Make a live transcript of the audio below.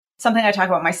something I talk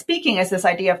about in my speaking is this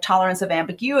idea of tolerance of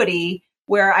ambiguity,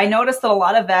 where I noticed that a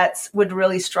lot of vets would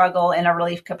really struggle in a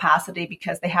relief capacity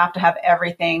because they have to have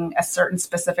everything a certain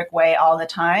specific way all the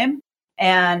time.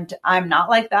 And I'm not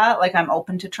like that. Like, I'm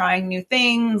open to trying new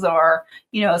things, or,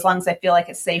 as long as I feel like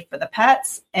it's safe for the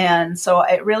pets. And so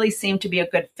it really seemed to be a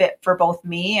good fit for both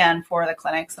me and for the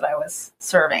clinics that I was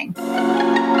serving.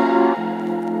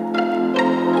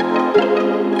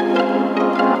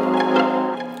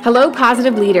 Hello,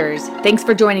 positive leaders. Thanks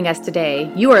for joining us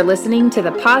today. You are listening to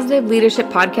the Positive Leadership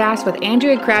Podcast with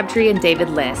Andrea Crabtree and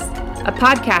David List, a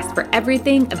podcast for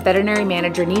everything a veterinary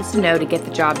manager needs to know to get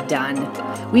the job done.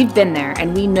 We've been there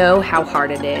and we know how hard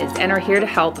it is and are here to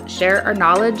help share our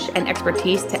knowledge and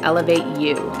expertise to elevate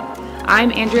you.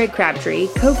 I'm Andrea Crabtree,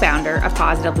 co-founder of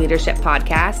Positive Leadership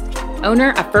Podcast,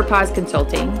 owner of FurPause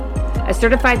Consulting, a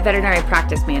certified veterinary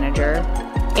practice manager,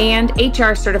 and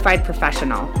HR certified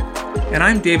professional. And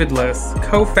I'm David Liss,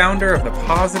 co-founder of the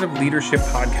Positive Leadership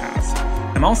Podcast.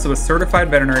 I'm also a certified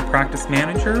veterinary practice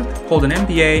manager, hold an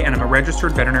MBA, and I'm a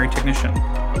registered veterinary technician.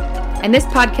 And this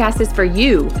podcast is for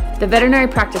you, the veterinary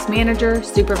practice manager,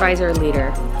 supervisor, or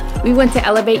leader. We want to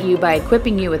elevate you by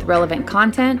equipping you with relevant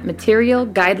content, material,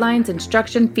 guidelines,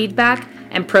 instruction, feedback,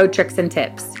 and pro tricks and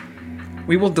tips.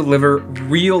 We will deliver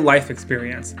real life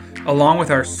experience along with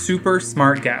our super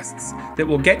smart guests that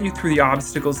will get you through the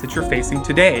obstacles that you're facing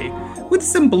today, with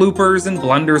some bloopers and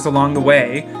blunders along the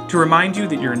way to remind you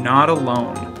that you're not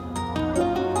alone.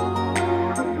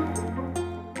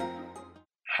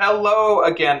 Hello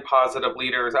again, positive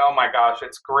leaders. Oh my gosh,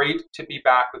 it's great to be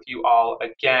back with you all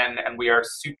again, and we are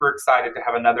super excited to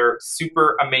have another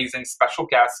super amazing special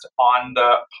guest on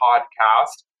the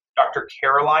podcast, Dr.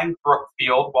 Caroline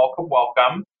Brookfield. Welcome,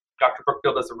 welcome. Dr.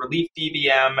 Brookfield is a relief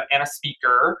DVM and a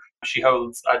speaker. She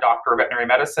holds a Doctor of Veterinary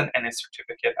Medicine and a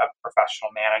Certificate of Professional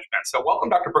Management. So welcome,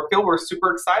 Dr. Brookfield. We're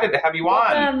super excited to have you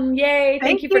on. Yay.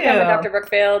 Thank you for coming, Dr.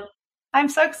 Brookfield. I'm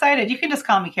so excited. You can just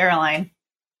call me Caroline.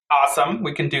 Awesome.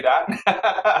 We can do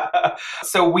that.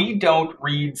 So we don't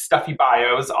read stuffy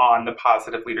bios on the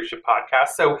Positive Leadership Podcast.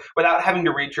 So without having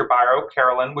to read your bio,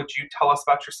 Carolyn, would you tell us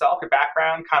about yourself, your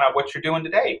background, kind of what you're doing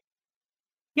today?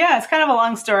 Yeah, it's kind of a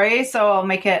long story, so I'll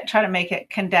try to make it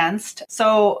condensed.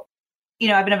 So,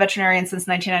 I've been a veterinarian since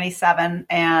 1997,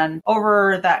 and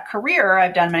over that career,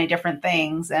 I've done many different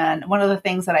things. And one of the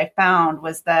things that I found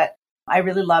was that I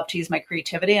really love to use my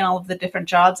creativity in all of the different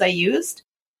jobs I used.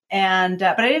 And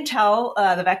but I didn't tell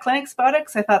the vet clinics about it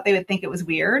because I thought they would think it was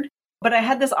weird. But I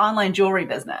had this online jewelry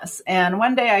business. And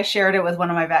one day I shared it with one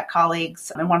of my vet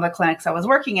colleagues in one of the clinics I was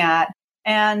working at.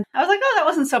 And I was like, oh, that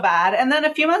wasn't so bad. And then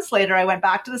a few months later, I went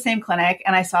back to the same clinic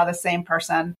and I saw the same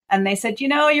person. And they said, you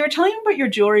were telling me about your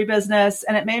jewelry business.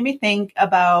 And it made me think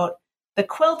about the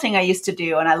quilting I used to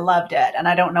do. And I loved it. And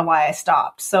I don't know why I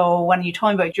stopped. So when you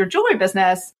told me about your jewelry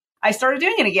business, I started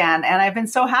doing it again. And I've been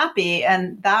so happy.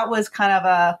 And that was kind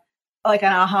of an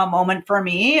aha moment for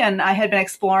me. And I had been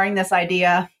exploring this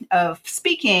idea of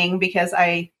speaking because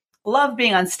I love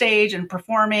being on stage and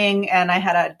performing. And I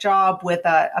had a job with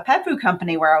a pet food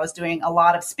company where I was doing a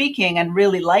lot of speaking and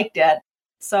really liked it.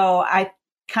 So I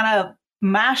kind of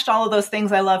mashed all of those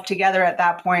things I love together at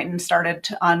that point and started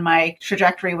on my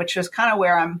trajectory, which is kind of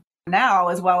where I'm now,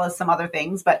 as well as some other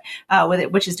things, but with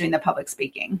it, which is doing the public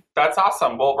speaking. That's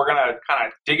awesome. Well, we're going to kind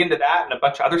of dig into that and a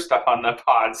bunch of other stuff on the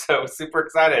pod. So super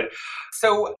excited.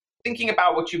 So thinking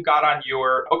about what you've got on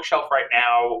your bookshelf right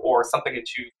now, or something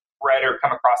that you've read or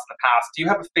come across in the past, do you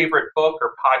have a favorite book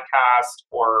or podcast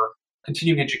or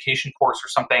continuing education course or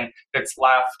something that's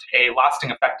left a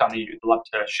lasting effect on you you'd love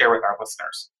to share with our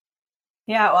listeners?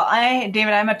 Yeah, well,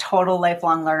 David, I'm a total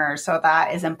lifelong learner, so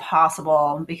that is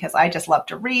impossible because I just love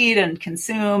to read and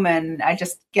consume, and I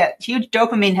just get huge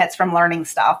dopamine hits from learning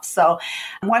stuff. So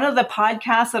one of the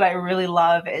podcasts that I really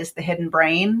love is The Hidden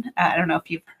Brain. I don't know if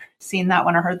you've seen that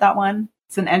one or heard that one.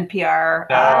 It's an NPR.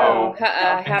 No,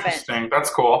 haven't. That's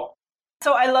cool.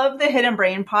 So I love the Hidden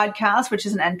Brain podcast, which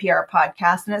is an NPR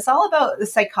podcast, and it's all about the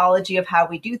psychology of how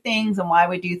we do things and why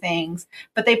we do things.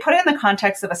 But they put it in the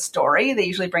context of a story. They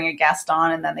usually bring a guest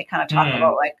on, and then they kind of talk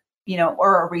about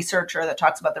or a researcher that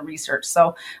talks about the research.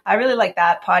 So I really like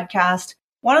that podcast.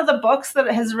 One of the books that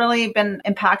has really been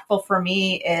impactful for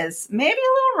me is maybe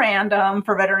a little random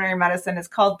for veterinary medicine. It's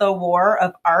called The War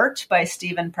of Art by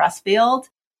Stephen Pressfield.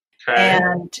 Okay.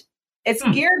 And it's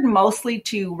geared mostly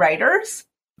to writers.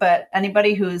 But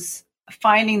anybody who's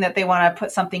finding that they want to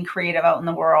put something creative out in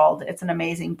the world, it's an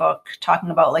amazing book talking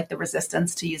about like the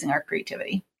resistance to using our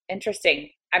creativity. Interesting.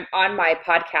 I'm on my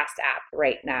podcast app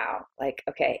right now. Like,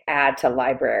 okay, add to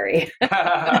library.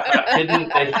 hidden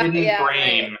brain.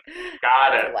 Right.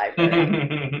 Got it.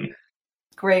 Library.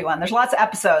 Great one. There's lots of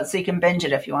episodes, so you can binge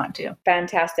it if you want to.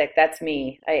 Fantastic. That's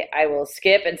me. I will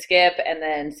skip and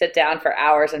then sit down for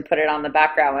hours and put it on the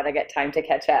background when I get time to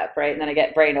catch up, right? And then I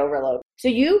get brain overload. So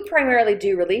you primarily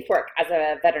do relief work as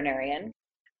a veterinarian.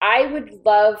 I would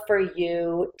love for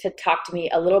you to talk to me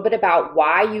a little bit about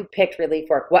why you picked relief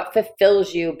work, what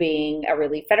fulfills you being a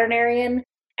relief veterinarian,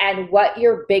 and what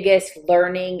your biggest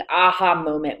learning aha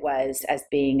moment was as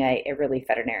being a relief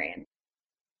veterinarian.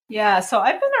 Yeah, so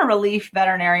I've been a relief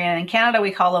veterinarian. In Canada,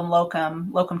 we call them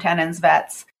locum tenens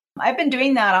vets. I've been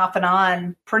doing that off and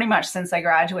on pretty much since I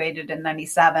graduated in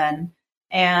 97.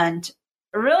 And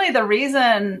really the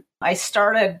reason I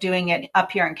started doing it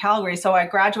up here in Calgary, so I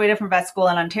graduated from vet school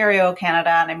in Ontario,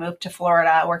 Canada, and I moved to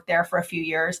Florida, worked there for a few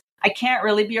years. I can't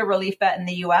really be a relief vet in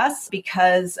the US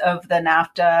because of the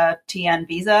NAFTA TN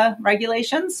visa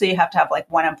regulations. So you have to have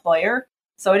like one employer.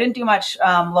 So I didn't do much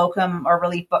locum or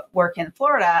relief work in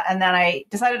Florida. And then I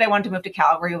decided I wanted to move to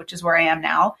Calgary, which is where I am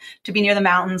now, to be near the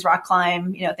mountains, rock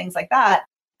climb, things like that.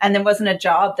 And there wasn't a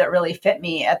job that really fit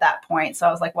me at that point. So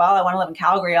I was like, well, I want to live in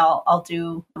Calgary. I'll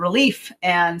do relief,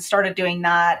 and started doing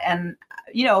that. And,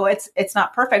 it's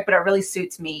not perfect, but it really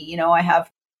suits me. I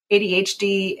have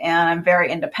ADHD and I'm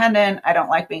very independent. I don't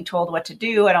like being told what to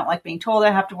do. I don't like being told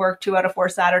I have to work 2 out of 4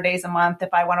 Saturdays a month.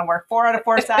 If I want to work 4 out of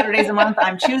 4 Saturdays a month,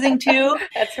 I'm choosing to.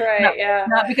 That's right.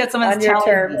 Not because someone's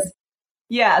telling me.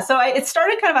 Yeah. So it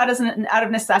started kind of out of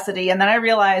necessity. And then I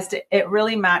realized it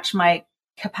really matched my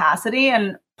capacity.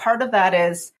 And part of that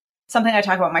is something I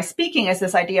talk about in my speaking, is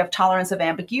this idea of tolerance of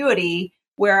ambiguity,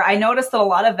 where I noticed that a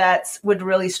lot of vets would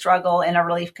really struggle in a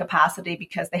relief capacity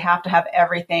because they have to have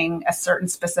everything a certain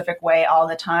specific way all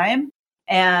the time.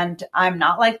 And I'm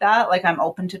not like that. Like, I'm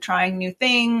open to trying new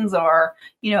things, or,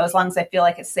 as long as I feel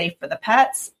like it's safe for the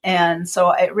pets. And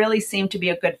so it really seemed to be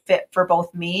a good fit for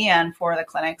both me and for the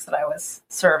clinics that I was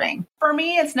serving. For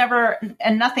me, it's never,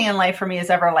 and nothing in life for me is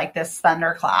ever like this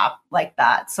thunderclap like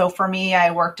that. So for me,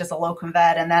 I worked as a locum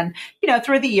vet, and then,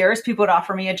 through the years, people would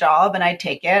offer me a job and I'd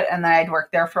take it, and then I'd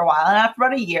work there for a while. And after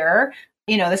about a year,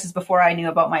 this is before I knew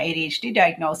about my ADHD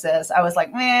diagnosis, I was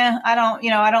like, I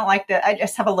don't like that. I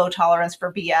just have a low tolerance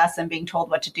for BS and being told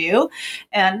what to do.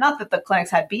 And not that the clinics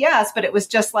had BS, but it was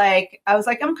just like, I was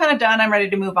like, I'm kind of done. I'm ready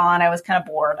to move on. I was kind of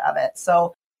bored of it.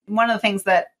 So one of the things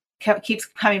that keeps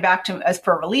coming back to as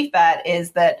for a relief vet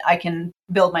is that I can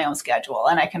build my own schedule,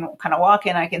 and I can kind of walk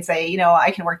in. I can say,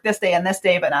 I can work this day and this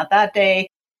day, but not that day.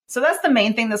 So that's the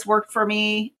main thing that's worked for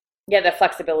me. Yeah, the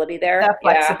flexibility there. That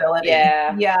flexibility.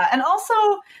 Yeah. And also,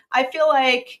 I feel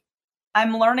like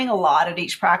I'm learning a lot at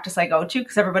each practice I go to,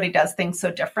 because everybody does things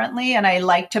so differently. And I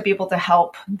like to be able to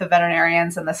help the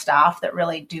veterinarians and the staff that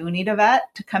really do need a vet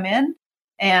to come in.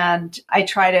 And I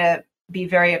try to be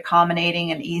very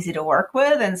accommodating and easy to work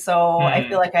with. And so I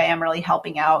feel like I am really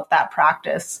helping out that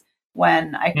practice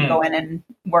when I can go in and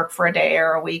work for a day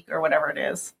or a week or whatever it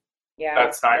is. Yeah,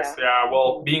 that's nice. Yeah.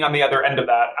 Well, being on the other end of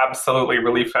that, absolutely,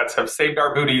 relief vets have saved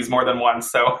our booties more than once.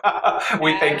 So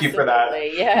we thank you for that.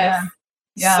 Yes.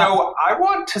 Yeah. So I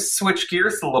want to switch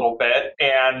gears a little bit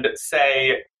and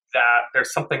say that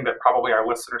there's something that probably our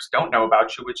listeners don't know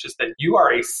about you, which is that you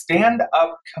are a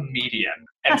stand-up comedian.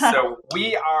 And so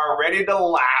we are ready to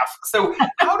laugh. So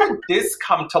how did this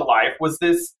come to life? Was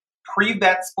this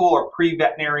pre-vet school or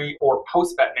pre-veterinary or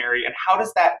post-veterinary? And how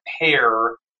does that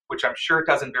pair, which I'm sure it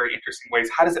does in very interesting ways,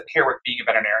 how does it pair with being a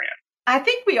veterinarian? I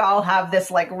think we all have this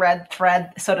like red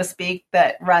thread, so to speak,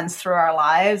 that runs through our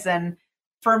lives. And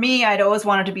for me, I'd always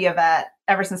wanted to be a vet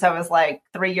ever since I was like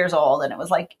 3 years old. And it was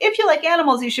like, if you like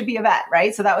animals, you should be a vet,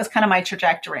 right? So that was kind of my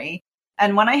trajectory.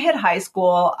 And when I hit high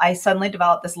school, I suddenly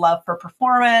developed this love for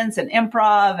performance and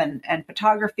improv and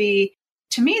photography.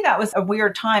 To me, that was a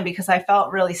weird time because I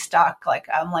felt really stuck. Like,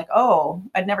 I'm like, oh,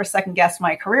 I'd never second guessed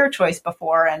my career choice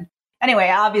before. And anyway,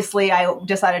 obviously, I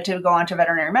decided to go on to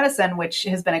veterinary medicine, which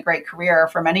has been a great career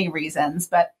for many reasons.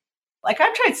 But like,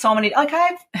 I've tried so many,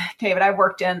 David, I've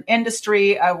worked in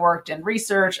industry, I worked in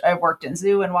research, I worked in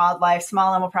zoo and wildlife,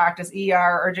 small animal practice,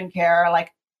 ER, urgent care.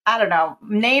 Like, I don't know,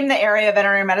 name the area of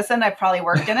veterinary medicine, I've probably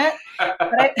worked in it.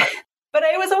 But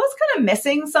I was always kind of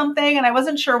missing something, and I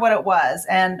wasn't sure what it was.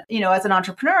 And, as an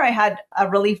entrepreneur, I had a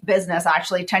relief business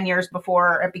actually 10 years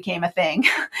before it became a thing.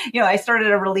 I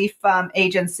started a relief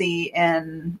agency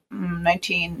in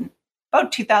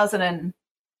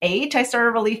 2008. I started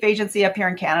a relief agency up here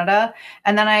in Canada,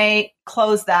 and then I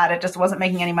closed that. It just wasn't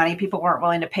making any money. People weren't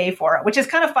willing to pay for it, which is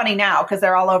kind of funny now because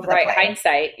they're all over the place. Right,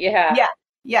 hindsight, yeah.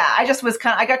 Yeah. I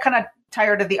got kind of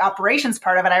tired of the operations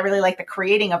part of it. I really like the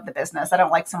creating of the business. I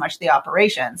don't like so much the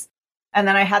operations. And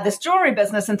then I had this jewelry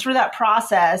business. And through that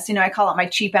process, I call it my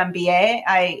cheap MBA.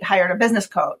 I hired a business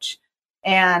coach.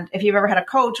 And if you've ever had a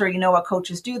coach or you know what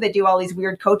coaches do, they do all these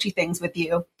weird coachy things with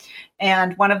you.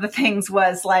 And one of the things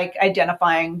was like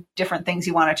identifying different things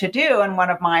you wanted to do. And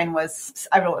one of mine was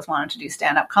I've always wanted to do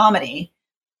stand-up comedy.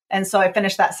 And so I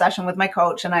finished that session with my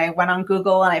coach and I went on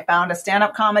Google and I found a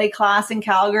stand-up comedy class in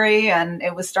Calgary, and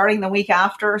it was starting the week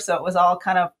after. So it was all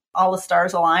the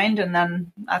stars aligned. And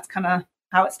then that's kind of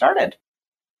how it started.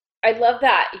 I love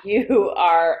that you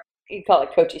call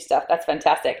it coachy stuff. That's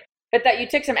fantastic. But that you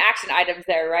took some action items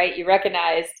there, right? You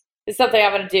recognized it's something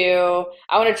I'm going to do.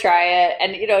 I want to try it.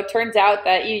 And, it turns out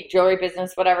that jewelry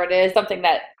business, whatever it is, something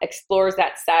that explores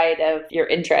that side of your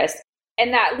interest.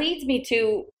 And that leads me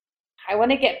to, I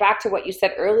want to get back to what you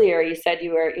said earlier. You said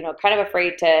you were, kind of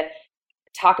afraid to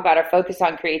talk about or focus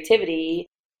on creativity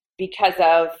because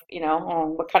of,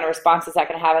 what kind of response is that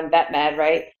going to have in vet med,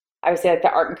 right? I would say like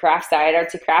the art and craft side,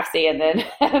 artsy craftsy, and then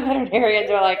veterinarians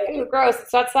are like, ooh, gross,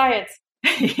 it's not science.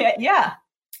 Yeah.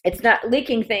 It's not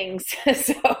leaking things.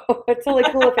 So it's only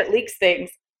cool if it leaks things.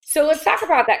 So let's talk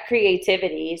about that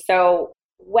creativity. So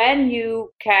when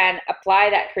you can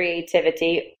apply that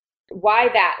creativity, why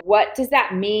that? What does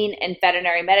that mean in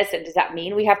veterinary medicine? Does that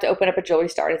mean we have to open up a jewelry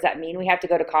store? Does that mean we have to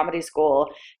go to comedy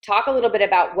school? Talk a little bit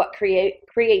about what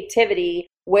creativity,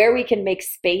 where we can make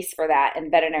space for that in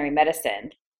veterinary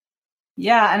medicine.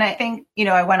 Yeah. And I think,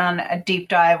 I went on a deep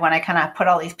dive when I kind of put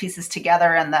all these pieces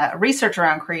together and the research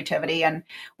around creativity. And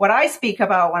what I speak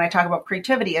about when I talk about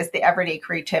creativity is the everyday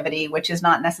creativity, which is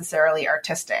not necessarily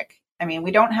artistic. I mean,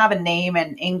 we don't have a name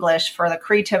in English for the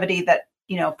creativity that,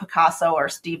 Picasso or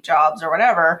Steve Jobs or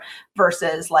whatever,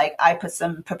 versus like I put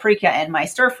some paprika in my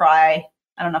stir fry.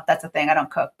 I don't know if that's a thing. I don't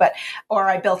cook, or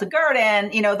I built a garden,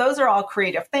 those are all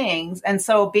creative things. And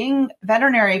so being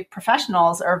veterinary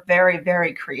professionals are very,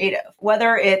 very creative,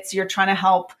 whether it's you're trying to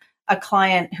help a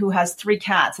client who has 3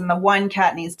 cats and the one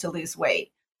cat needs to lose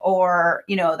weight, or,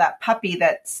 that puppy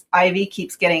that's IV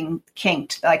keeps getting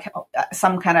kinked, like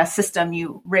some kind of system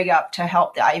you rig up to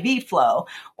help the IV flow,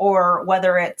 or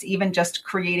whether it's even just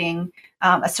creating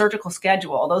a surgical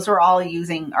schedule. Those are all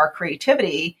using our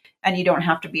creativity, and you don't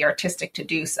have to be artistic to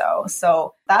do so.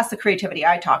 So that's the creativity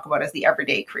I talk about, is the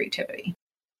everyday creativity.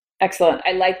 Excellent.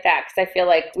 I like that, because I feel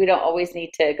like we don't always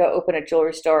need to go open a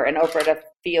jewelry store in order to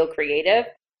feel creative.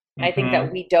 And I think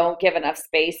that we don't give enough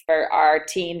space for our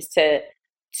teams to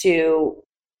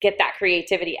get that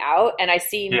creativity out. And I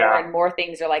see more and more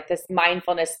things are like this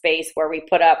mindfulness space where we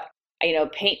put up,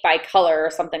 paint by color or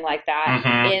something like that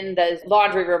in the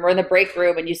laundry room or in the break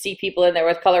room. And you see people in there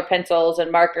with color pencils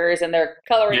and markers, and they're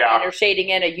coloring in or shading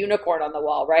in a unicorn on the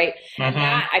wall, right? And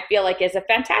that, I feel like, is a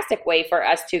fantastic way for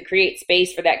us to create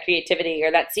space for that creativity.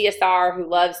 Or that CSR who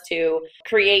loves to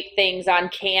create things on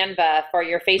Canva for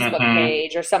your Facebook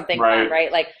page or something fun,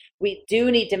 right? Like, we do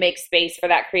need to make space for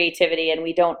that creativity, and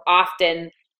we don't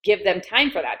often give them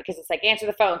time for that, because it's like, answer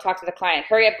the phone, talk to the client,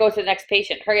 hurry up, go to the next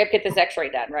patient, hurry up, get this x-ray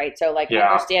done, right? So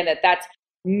understand that that's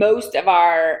most of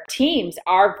our teams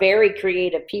are very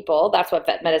creative people. That's what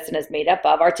vet medicine is made up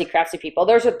of, artsy craftsy people.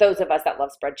 Those are those of us that love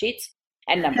spreadsheets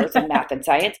and numbers and math and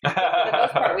science. For the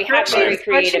most part, we have very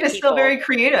creative people. Spreadsheet is still very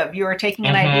creative. You are taking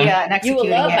an idea and executing it.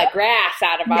 You will love my graphs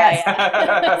out of my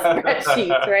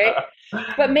spreadsheets, right?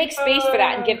 But make space for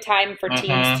that and give time for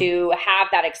teams to have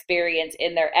that experience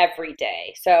in their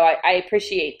everyday. So I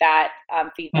appreciate that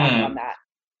feedback on that.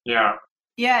 Yeah.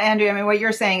 Yeah, Andrew, I mean, what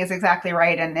you're saying is exactly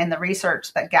right. And in the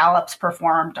research that Gallup's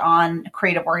performed on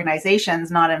creative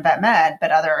organizations, not in vet med,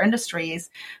 but other industries,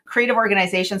 creative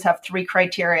organizations have 3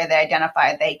 criteria they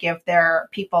identify. They give their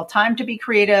people time to be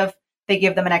creative, they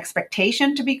give them an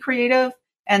expectation to be creative,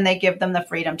 and they give them the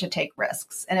freedom to take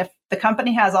risks. And if the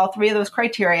company has all 3 of those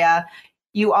criteria,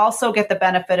 you also get the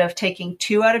benefit of taking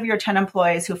 2 out of your 10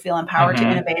 employees who feel empowered to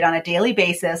innovate on a daily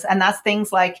basis. And that's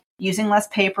things like using less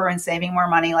paper and saving more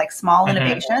money, like small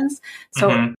innovations. So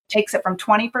it takes it from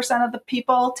 20% of the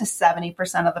people to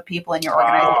 70% of the people in your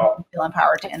organization feel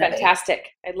empowered to innovate. Fantastic.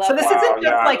 I love So this isn't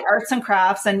just like arts and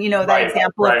crafts. And, that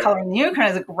example of coloring the unicorn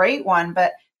is a great one,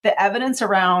 but the evidence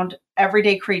around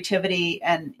everyday creativity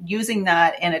and using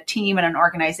that in a team and an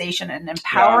organization and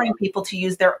empowering people to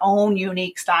use their own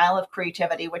unique style of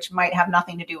creativity, which might have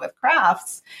nothing to do with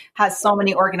crafts, has so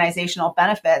many organizational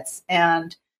benefits.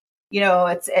 And,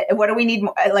 what do we need?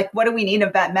 What do we need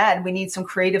in vet med? We need some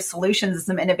creative solutions and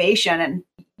some innovation. And,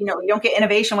 you don't get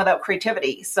innovation without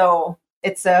creativity. So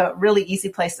it's a really easy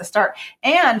place to start.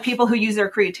 And people who use their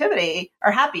creativity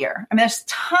are happier. I mean, there's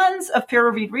tons of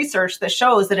peer-reviewed research that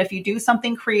shows that if you do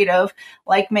something creative,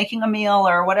 like making a meal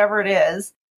or whatever it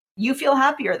is, you feel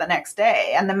happier the next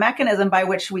day. And the mechanism by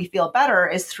which we feel better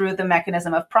is through the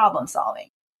mechanism of problem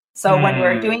solving. So when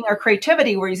we're doing our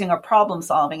creativity, we're using our problem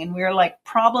solving, and we're like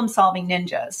problem solving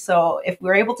ninjas. So if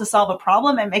we're able to solve a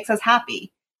problem, it makes us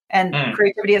happy. And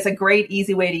creativity is a great,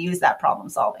 easy way to use that problem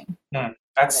solving.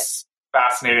 That's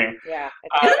fascinating. Yeah.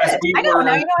 I know,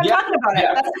 now you know I'm talking about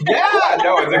it.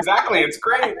 No, it's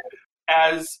great.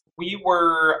 As we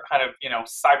were kind of,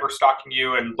 cyber stalking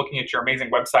you and looking at your amazing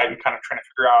website and kind of trying to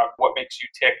figure out what makes you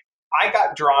tick, I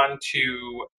got drawn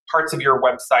to parts of your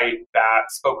website that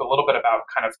spoke a little bit about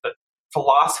kind of the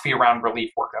philosophy around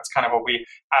relief work. That's kind of what we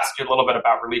asked you a little bit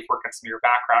about relief work and some of your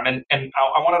background. And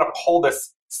I wanted to pull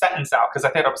this sentence out because I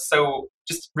thought it was so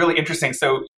just really interesting.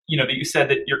 So, that you said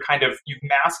that you've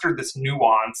mastered this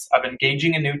nuance of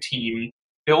engaging a new team,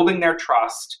 building their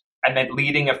trust, and then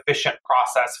leading efficient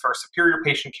process for superior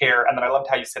patient care. And then I loved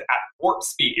how you said at warp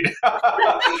speed.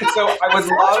 So I was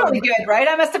really good, right?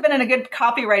 I must have been in a good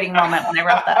copywriting moment when I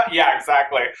wrote that. Yeah,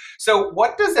 exactly. So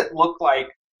what does it look like?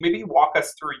 Maybe walk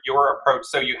us through your approach.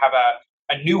 So you have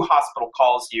a new hospital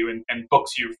calls you and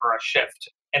books you for a shift.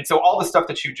 And so all the stuff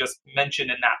that you just mentioned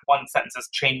in that one sentence is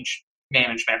change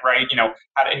management, right?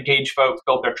 How to engage folks,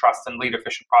 build their trust, and lead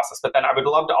efficient process. But then I would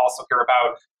love to also hear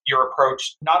about your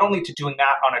approach, not only to doing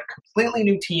that on a completely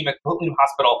new team, a completely new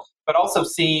hospital, but also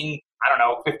seeing,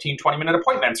 15, 20-minute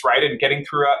appointments, right? And getting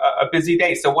through a busy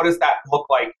day. So what does that look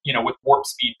like, with warp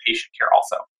speed patient care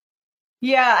also?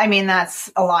 Yeah, I mean,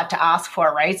 that's a lot to ask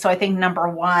for, right? So I think number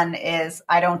one is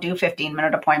I don't do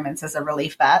 15-minute appointments as a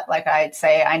relief vet. Like I'd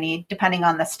say I need, depending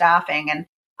on the staffing. And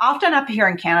often up here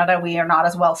in Canada, we are not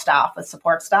as well staffed with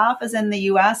support staff as in the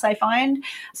US, I find.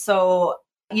 So,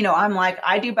 I'm like,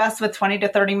 I do best with 20 to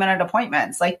 30-minute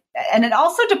appointments. And it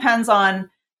also depends on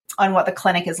what the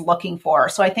clinic is looking for.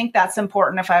 So I think that's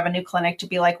important if I have a new clinic to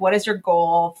be like, what is your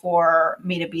goal for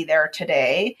me to be there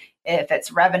today? If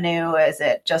it's revenue, is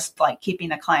it just like keeping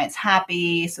the clients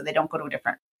happy so they don't go to a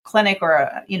different clinic or,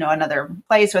 another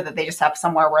place, or that they just have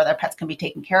somewhere where their pets can be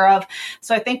taken care of?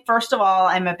 So I think, first of all,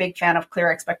 I'm a big fan of clear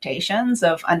expectations,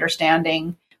 of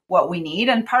understanding what we need.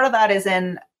 And part of that is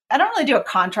I don't really do a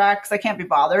contract because I can't be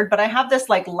bothered, but I have this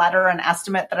letter and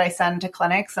estimate that I send to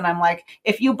clinics. And I'm like,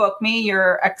 if you book me,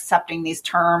 you're accepting these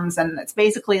terms. And it's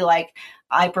basically like,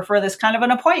 I prefer this kind of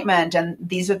an appointment, and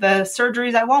these are the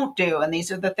surgeries I won't do, and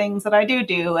these are the things that I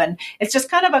do. And it's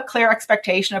just kind of a clear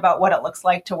expectation about what it looks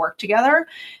like to work together.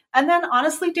 And then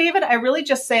honestly, David, I really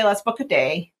just say, let's book a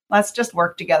day. Let's just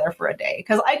work together for a day.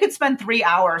 Because I could spend 3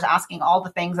 hours asking all the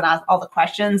things and ask all the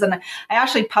questions. And I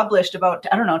actually published about,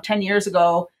 10 years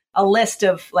ago, a list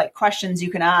of questions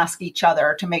you can ask each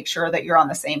other to make sure that you're on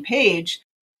the same page.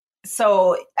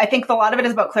 So I think a lot of it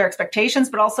is about clear expectations,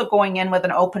 but also going in with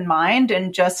an open mind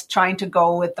and just trying to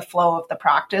go with the flow of the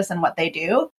practice and what they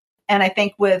do. And I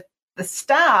think with the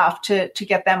staff, to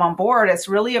get them on board, it's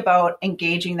really about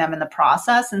engaging them in the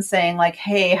process and saying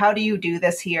hey, how do you do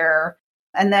this here?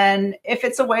 And then if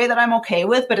it's a way that I'm okay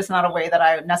with, but it's not a way that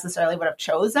I necessarily would have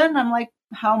chosen, I'm like,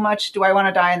 how much do I want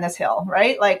to die in this hill,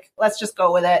 right? Let's just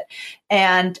go with it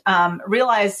and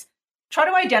try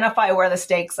to identify where the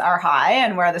stakes are high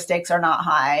and where the stakes are not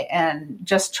high, and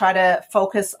just try to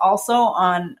focus also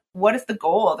on what is the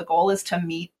goal. The goal is to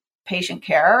meet patient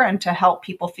care and to help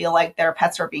people feel like their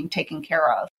pets are being taken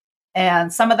care of.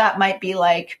 And some of that might be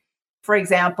for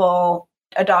example,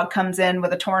 a dog comes in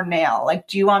with a torn nail.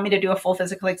 Do you want me to do a full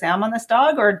physical exam on this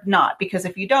dog or not? Because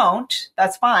if you don't,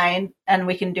 that's fine. And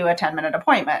we can do a 10-minute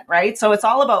appointment, right? So it's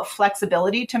all about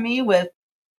flexibility to me with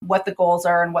what the goals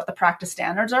are and what the practice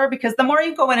standards are, because the more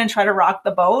you go in and try to rock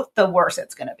the boat, the worse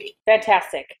it's going to be.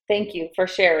 Fantastic. Thank you for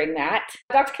sharing that.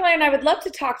 Dr. Callahan, I would love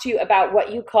to talk to you about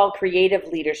what you call creative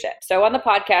leadership. So on the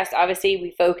podcast, obviously,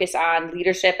 we focus on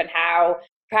leadership and how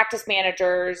practice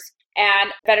managers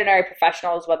and veterinary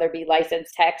professionals, whether it be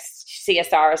licensed techs,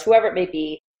 CSRs, whoever it may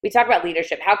be, we talk about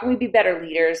leadership. How can we be better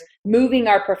leaders, moving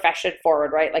our profession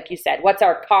forward, right? Like you said, what's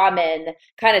our common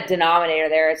kind of denominator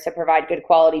there is to provide good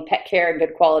quality pet care and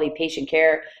good quality patient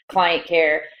care, client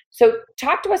care. So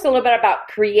talk to us a little bit about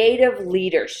creative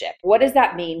leadership. What does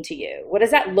that mean to you? What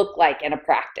does that look like in a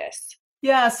practice?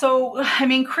 Yeah. So,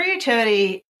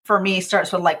 creativity for me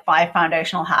starts with 5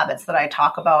 foundational habits that I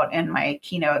talk about in my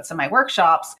keynotes and my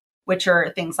workshops, which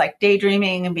are things like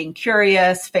daydreaming and being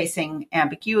curious, facing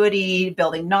ambiguity,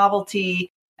 building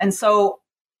novelty. And so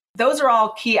those are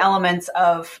all key elements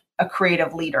of a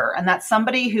creative leader. And that's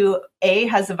somebody who, A,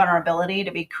 has the vulnerability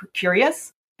to be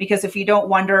curious, because if you don't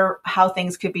wonder how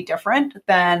things could be different,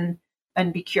 then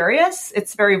and be curious,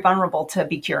 it's very vulnerable to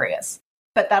be curious.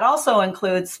 But that also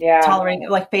includes tolerating,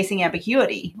 facing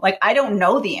ambiguity. I don't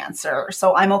know the answer,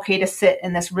 so I'm okay to sit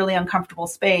in this really uncomfortable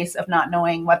space of not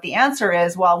knowing what the answer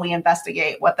is while we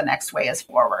investigate what the next way is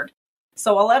forward.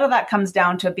 So a lot of that comes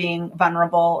down to being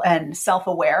vulnerable and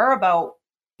self-aware about,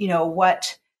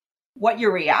 what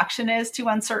your reaction is to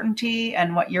uncertainty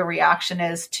and what your reaction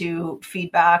is to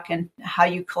feedback and how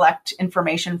you collect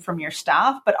information from your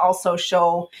staff, but also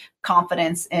show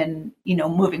confidence in,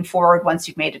 moving forward once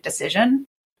you've made a decision.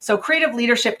 So creative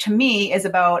leadership to me is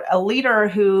about a leader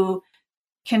who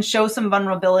can show some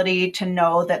vulnerability to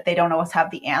know that they don't always have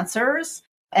the answers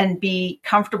and be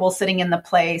comfortable sitting in the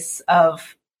place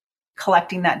of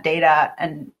collecting that data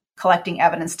and collecting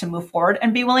evidence to move forward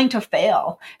and be willing to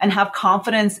fail and have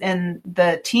confidence in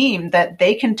the team that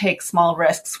they can take small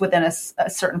risks within a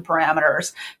certain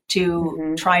parameters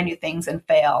to try new things and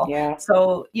fail. Yeah.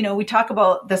 So, we talk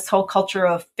about this whole culture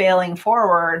of failing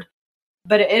forward,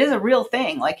 but it is a real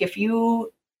thing. Like if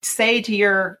you say to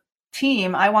your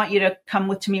team, I want you to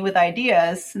come to me with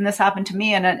ideas. And this happened to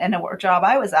me in a job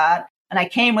I was at. And I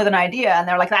came with an idea and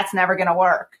they're like, that's never going to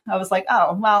work. I was like,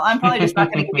 oh, well, I'm probably just not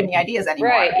going to give you any ideas anymore.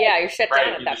 Right. Yeah. You're shut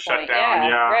down at that point.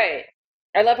 Yeah. Right.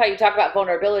 I love how you talk about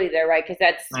vulnerability there, right? Because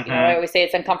that's, I always say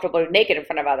it's uncomfortable to be naked in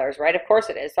front of others, right? Of course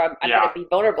it is. So I'm going to be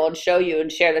vulnerable and show you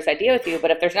and share this idea with you. But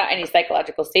if there's not any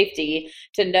psychological safety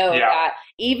to know that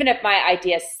even if my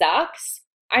idea sucks,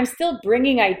 I'm still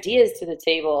bringing ideas to the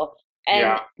table.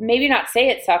 And maybe not say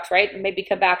it sucks, right? Maybe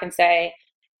come back and say,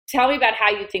 tell me about how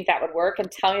you think that would work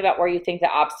and tell me about where you think the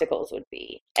obstacles would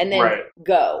be. And then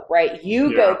go, right?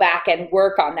 You go back and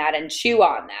work on that and chew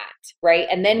on that, right?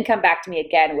 And then come back to me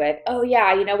again with, oh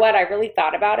yeah, you know what? I really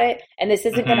thought about it and this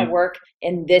isn't going to work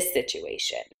in this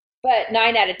situation. But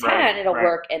 9 out of 10, it'll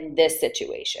work in this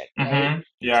situation, right?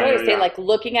 So I always say like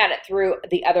looking at it through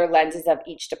the other lenses of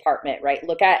each department, right?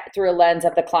 Look at through a lens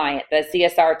of the client, the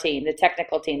CSR team, the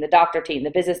technical team, the doctor team,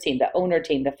 the business team, the owner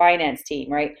team, the finance team,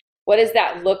 right? What does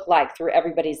that look like through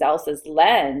everybody else's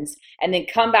lens? And then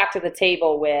come back to the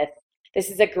table with,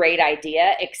 this is a great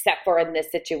idea, except for in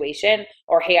this situation.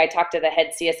 Or, hey, I talked to the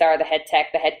head CSR, the head tech,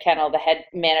 the head kennel, the head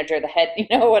manager, the head,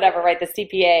 whatever, right? The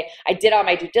CPA. I did all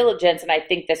my due diligence and I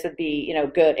think this would be,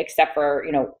 good, except for,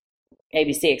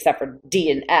 ABC, except for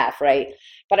D and F, right?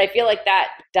 But I feel like that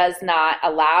does not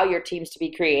allow your teams to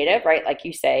be creative, right? Like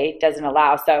you say, doesn't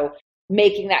allow. So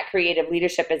making that creative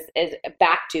leadership is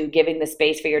back to giving the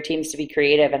space for your teams to be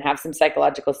creative and have some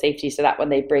psychological safety so that when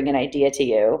they bring an idea to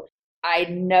you, I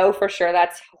know for sure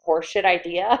that's a horseshit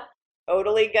idea.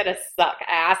 Totally gonna suck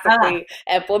ass if we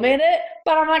implement it,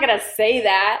 but I'm not gonna say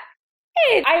that.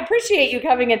 Hey, I appreciate you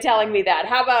coming and telling me that.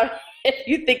 How about if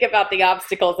you think about the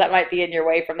obstacles that might be in your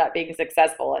way from that being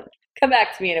successful and come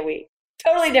back to me in a week?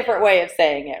 Totally different way of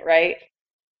saying it, right?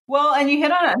 Well, and you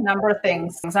hit on a number of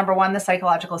things. Number one, the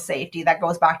psychological safety that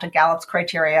goes back to Gallup's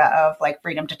criteria of like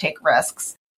freedom to take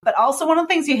risks. But also one of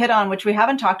the things you hit on, which we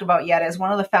haven't talked about yet, is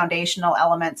one of the foundational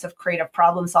elements of creative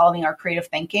problem solving or creative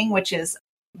thinking, which is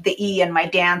the E in my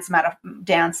dance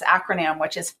acronym,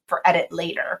 which is for edit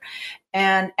later.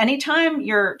 And anytime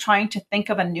you're trying to think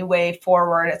of a new way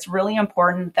forward, it's really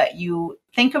important that you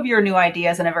think of your new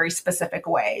ideas in a very specific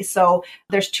way. So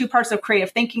there's two parts of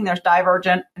creative thinking. There's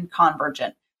divergent and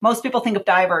convergent. Most people think of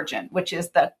divergent, which is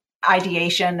the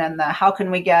ideation and the how can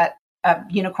we get a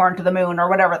unicorn to the moon or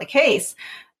whatever the case.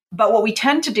 But what we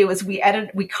tend to do is we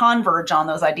converge on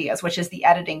those ideas, which is the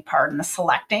editing part and the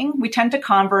selecting. We tend to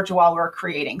converge while we're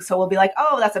creating. So we'll be like,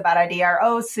 oh, that's a bad idea. Or,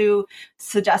 oh, Sue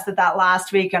suggested that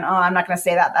last week. And, oh, I'm not going to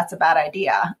say that. That's a bad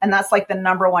idea. And that's like the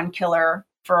number one killer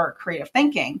for creative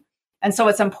thinking. And so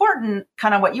it's important,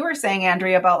 kind of what you were saying,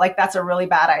 Andrea, about like, that's a really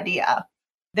bad idea.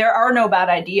 There are no bad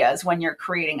ideas when you're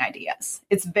creating ideas.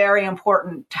 It's very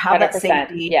important to have that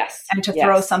safety and to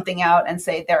throw something out and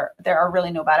say there are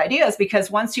really no bad ideas,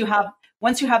 because once you have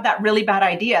that really bad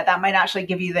idea, that might actually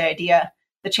give you the idea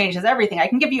that changes everything. I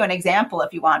can give you an example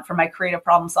if you want from my creative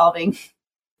problem solving.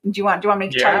 Do you want me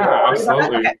to tell you? Yeah,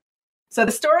 absolutely. Okay. So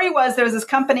the story was there was this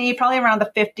company probably around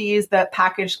the 50s that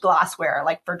packaged glassware,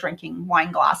 like for drinking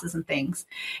wine glasses and things.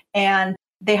 And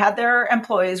they had their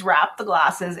employees wrap the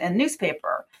glasses in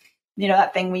newspaper. You know,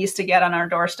 that thing we used to get on our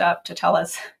doorstep to tell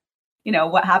us,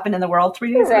 what happened in the world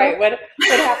 3 days ago. Right. What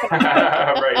happened?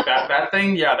 Right. That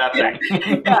thing. Yeah, that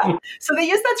thing. Yeah. So they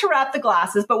used that to wrap the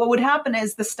glasses. But what would happen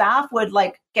is the staff would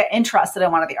get interested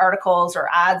in one of the articles or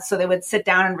ads. So they would sit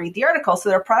down and read the article. So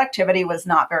their productivity was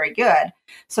not very good.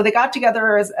 So they got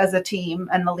together as a team,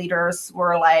 and the leaders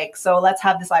were like, so let's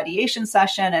have this ideation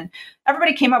session. And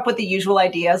everybody came up with the usual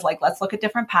ideas, like let's look at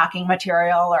different packing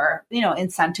material or,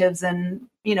 incentives and,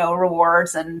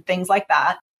 rewards and things like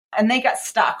that. And they got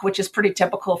stuck, which is pretty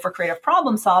typical for creative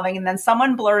problem solving. And then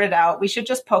someone blurted out, we should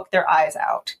just poke their eyes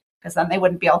out, because then they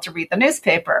wouldn't be able to read the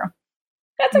newspaper.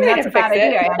 That's a bad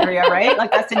idea, Andrea, right?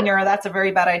 Like that's a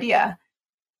very bad idea.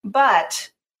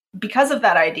 But because of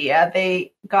that idea,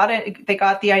 they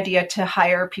got the idea to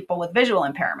hire people with visual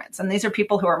impairments. And these are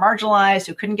people who are marginalized,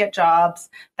 who couldn't get jobs.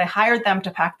 They hired them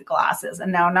to pack the glasses.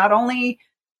 And now not only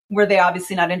were they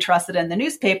obviously not interested in the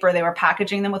newspaper, they were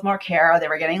packaging them with more care, they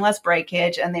were getting less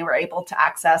breakage, and they were able to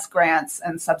access grants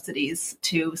and subsidies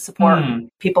to support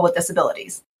people with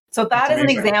disabilities. So that is an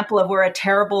example of where a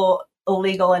terrible,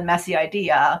 illegal, and messy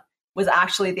idea was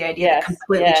actually the idea that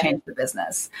completely changed the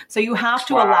business. So you have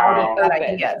to allow those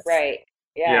ideas. Right.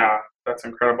 Yeah, that's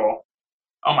incredible.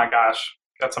 Oh my gosh,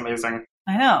 that's amazing.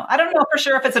 I know. I don't know for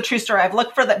sure if it's a true story. I've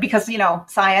looked for that because,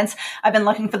 science, I've been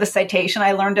looking for the citation.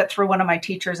 I learned it through one of my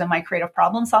teachers in my creative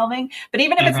problem solving. But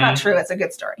even if it's not true, it's a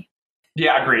good story.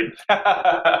 Yeah, agreed.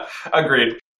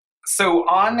 Agreed. So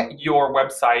on your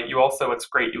website, it's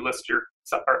great. You list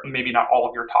or maybe not all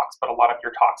of your talks, but a lot of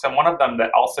your talks. And one of them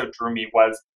that also drew me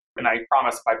was, and I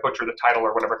promise if I butcher the title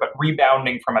or whatever, but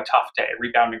rebounding from a tough day,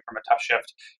 rebounding from a tough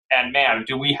shift. And man,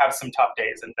 do we have some tough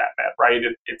days in vet med, right?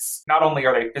 It's not only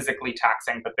are they physically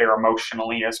taxing, but they're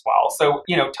emotionally as well. So,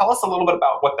 tell us a little bit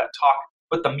about what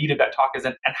the meat of that talk is,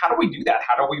 and how do we do that?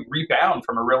 How do we rebound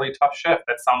from a really tough shift?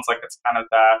 That sounds like it's kind of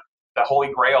the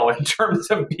holy grail in terms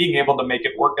of being able to make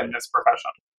it work in this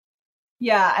profession.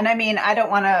 Yeah. And I mean, I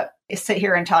don't want to sit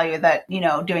here and tell you that,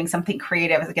 doing something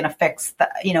creative is going to fix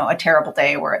a terrible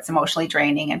day where it's emotionally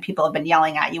draining and people have been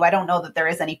yelling at you. I don't know that there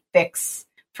is any fix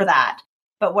for that.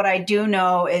 But what I do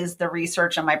know is the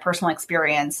research and my personal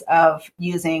experience of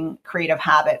using creative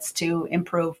habits to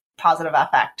improve positive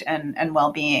affect and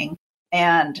well-being.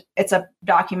 And it's a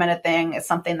documented thing. It's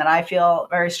something that I feel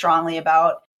very strongly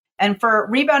about. And for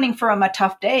rebounding from a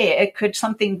tough day, it could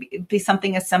be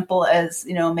something as simple as,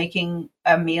 making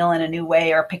a meal in a new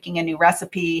way or picking a new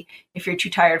recipe. If you're too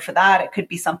tired for that, it could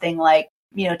be something like,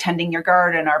 tending your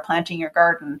garden or planting your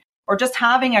garden, or just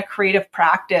having a creative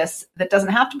practice that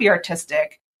doesn't have to be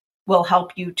artistic will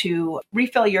help you to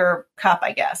refill your cup,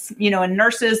 I guess. In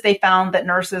nurses, they found that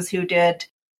nurses who did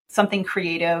something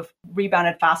creative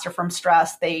rebounded faster from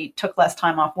stress. They took less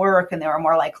time off work and they were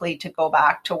more likely to go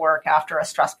back to work after a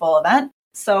stressful event.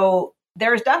 So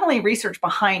there's definitely research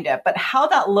behind it, but how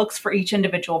that looks for each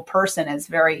individual person is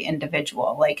very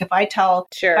individual. Like if I told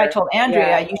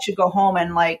Andrea, you should go home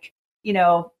and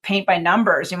paint by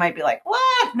numbers, you might be like,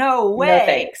 what? No way. No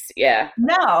thanks. Yeah.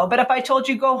 No. But if I told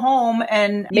you go home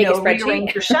and,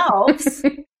 rearrange your shelves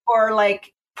or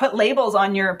put labels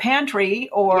on your pantry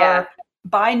or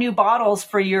buy new bottles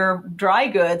for your dry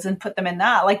goods and put them in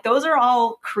that. Those are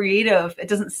all creative. It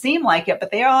doesn't seem like it, but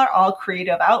they are all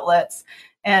creative outlets.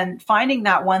 And finding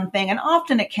that one thing, and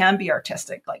often it can be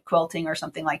artistic, like quilting or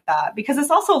something like that, because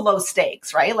it's also low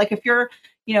stakes, right? Like if you're,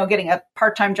 getting a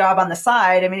part-time job on the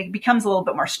side, I mean, it becomes a little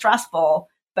bit more stressful.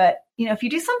 But, if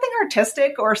you do something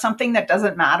artistic or something that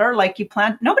doesn't matter, like you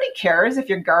plant, nobody cares if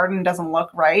your garden doesn't look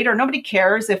right, or nobody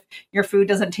cares if your food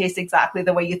doesn't taste exactly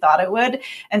the way you thought it would.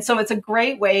 And so it's a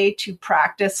great way to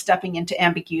practice stepping into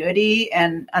ambiguity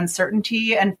and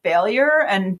uncertainty and failure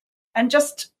and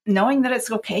just knowing that it's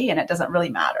okay and it doesn't really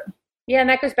matter. Yeah. And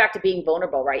that goes back to being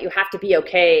vulnerable, right? You have to be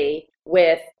okay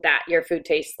with that your food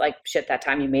tastes like shit that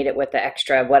time you made it with the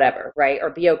extra whatever, right?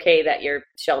 Or be okay that your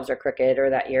shelves are crooked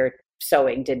or that your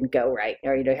sewing didn't go right,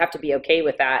 or you have to be okay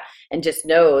with that and just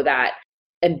know that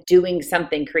I'm doing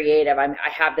something creative. I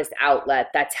have this outlet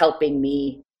that's helping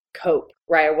me cope,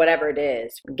 right? Or whatever it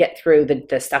is, get through the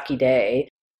sucky day.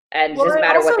 And it doesn't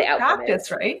matter what the outcome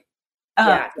is, right?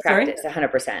 Practice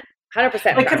 100%.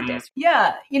 100% practice.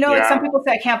 Yeah. Like some people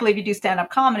say, I can't believe you do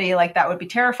stand-up comedy. Like that would be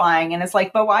terrifying. And it's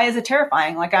like, but why is it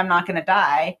terrifying? Like I'm not going to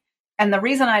die. And the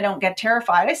reason I don't get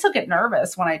terrified, I still get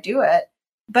nervous when I do it,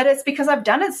 but it's because I've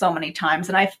done it so many times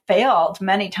and I've failed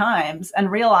many times and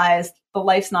realized the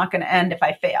life's not going to end if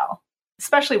I fail,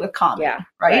 especially with comedy,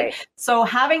 right? So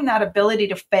having that ability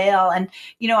to fail and,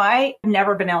 I've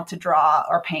never been able to draw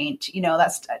or paint,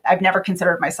 I've never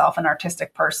considered myself an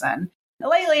artistic person.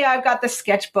 Lately, I've got this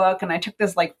sketchbook and I took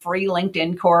this free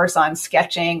LinkedIn course on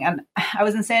sketching. And I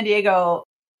was in San Diego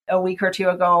a week or two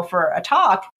ago for a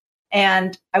talk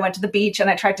and I went to the beach and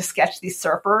I tried to sketch these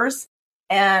surfers.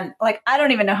 And I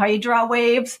don't even know how you draw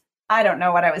waves. I don't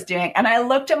know what I was doing. And I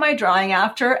looked at my drawing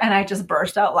after and I just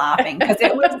burst out laughing because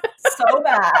it was so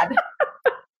bad.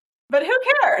 But who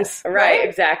cares? Right,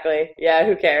 exactly. Yeah,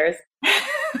 who cares?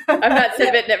 I'm not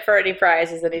submitting it for any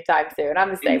prizes anytime soon. I'm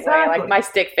the same way. My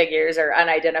stick figures are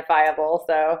unidentifiable.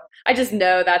 So I just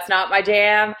know that's not my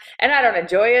jam and I don't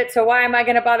enjoy it. So why am I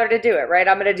going to bother to do it? Right.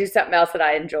 I'm going to do something else that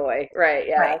I enjoy. Right.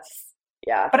 Yeah. Right.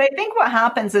 Yeah. But I think what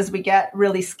happens is we get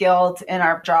really skilled in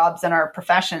our jobs and our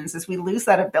professions is we lose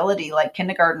that ability like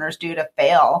kindergartners do to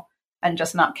fail and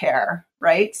just not care,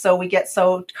 right? So we get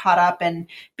so caught up in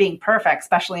being perfect,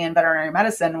 especially in veterinary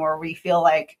medicine, where we feel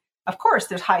like, of course,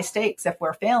 there's high stakes if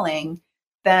we're failing,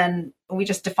 then we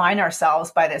just define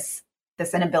ourselves by this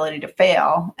inability to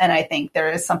fail. And I think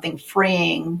there is something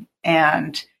freeing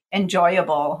and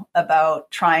enjoyable about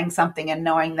trying something and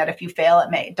knowing that if you fail,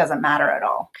 it doesn't matter at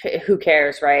all. Who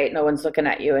cares, right? No one's looking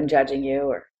at you and judging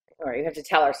you, or you have to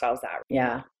tell ourselves that.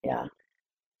 Yeah.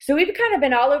 So we've kind of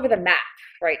been all over the map,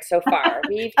 right, so far.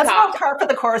 We've That's talked not par for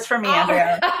the course for me,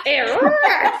 Andrea.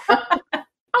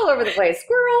 all over the place,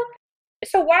 squirrel.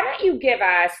 So why don't you give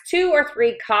us 2 or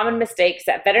 3 common mistakes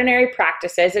that veterinary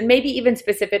practices, and maybe even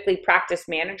specifically practice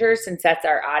managers, since that's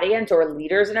our audience, or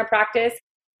leaders in a practice,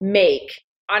 make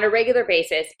on a regular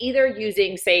basis, either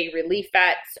using, say, relief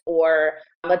vets, or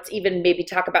let's even maybe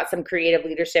talk about some creative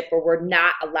leadership where we're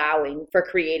not allowing for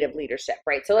creative leadership,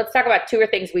 right? So let's talk about 2 or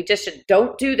things we just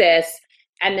don't do this,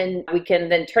 and then we can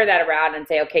then turn that around and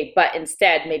say, okay, but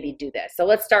instead maybe do this. So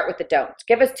let's start with the don'ts.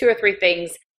 Give us 2 or 3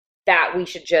 things that we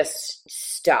should just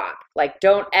stop. Like,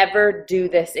 don't ever do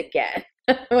this again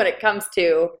when it comes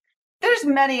to. There's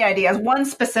many ideas. One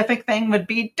specific thing would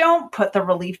be, don't put the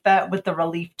relief vet with the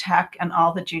relief tech and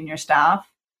all the junior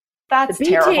staff. That's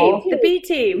terrible. The B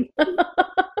team.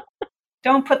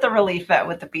 Don't put the relief vet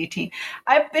with the B team.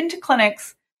 I've been to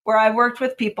clinics where I've worked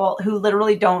with people who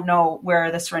literally don't know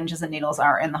where the syringes and needles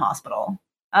are in the hospital.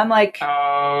 I'm like,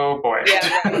 oh boy.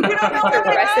 Yeah, right. You don't know where the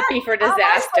recipe for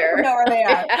disaster. Know where they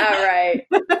are. Yeah, right.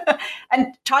 And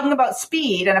talking about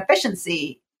speed and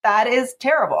efficiency, that is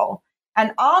terrible.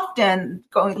 And often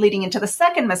leading into the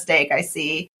second mistake I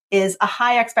see is a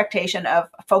high expectation of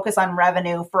focus on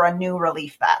revenue for a new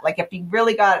relief vet. Like if you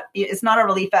really it's not a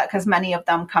relief vet because many of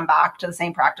them come back to the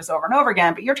same practice over and over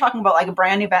again, but you're talking about like a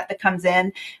brand new vet that comes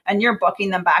in and you're booking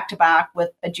them back to back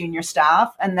with a junior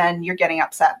staff. And then you're getting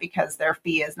upset because their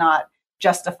fee is not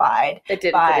justified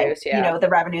by the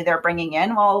revenue they're bringing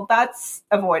in. Well, that's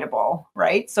avoidable,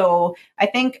 right? So I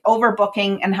think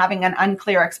overbooking and having an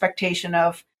unclear expectation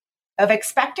of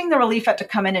expecting the relief vet to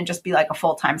come in and just be like a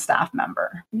full-time staff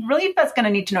member. Relief vet's going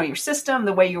to need to know your system,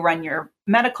 the way you run your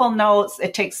medical notes.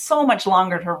 It takes so much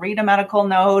longer to read a medical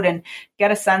note and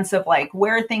get a sense of like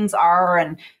where things are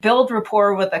and build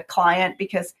rapport with a client,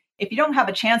 because if you don't have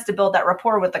a chance to build that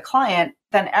rapport with the client,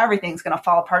 then everything's going to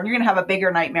fall apart. And you're going to have a bigger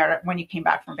nightmare when you came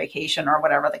back from vacation or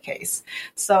whatever the case.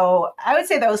 So I would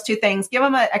say those 2 things: give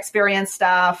them an experienced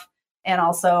staff, and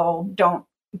also don't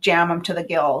jam them to the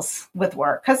gills with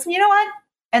work. Because you know what?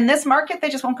 In this market, they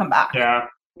just won't come back.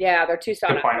 Yeah, they're too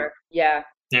sought after. Yeah.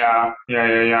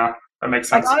 That makes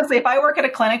sense. Like honestly, if I work at a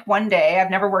clinic one day,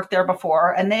 I've never worked there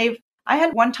before, and I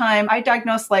had one time I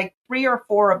diagnosed like 3 or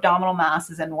 4 abdominal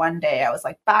masses in one day. I was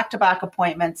like back-to-back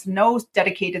appointments, no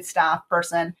dedicated staff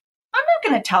person. I'm not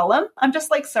going to tell them. I'm just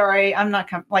like, sorry, I'm not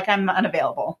I'm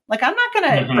unavailable. Like I'm not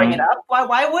going to bring it up.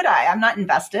 Why would I? I'm not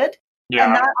invested. Yeah.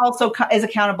 And that also is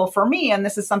accountable for me. And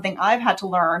this is something I've had to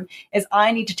learn, is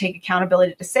I need to take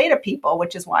accountability to say to people,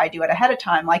 which is why I do it ahead of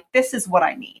time. Like, this is what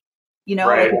I need.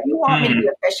 Right. Like, if you want me to be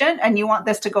efficient and you want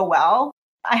this to go well,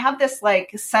 I have this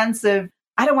like sense of,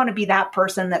 I don't want to be that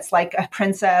person that's like a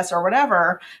princess or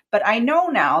whatever. But I know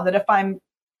now that if I'm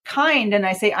kind and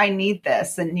I say, I need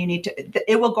this and you need to,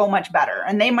 it will go much better.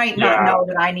 And they might not know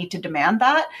that I need to demand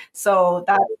that. So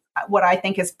that's what I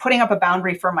think is putting up a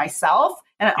boundary for myself.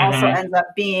 And it also ends up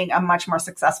being a much more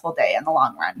successful day in the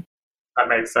long run. That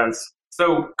makes sense.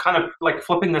 So kind of like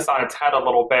flipping this on its head a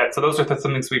little bit. So those are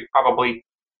some things we probably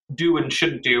do and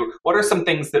shouldn't do. What are some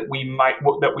things that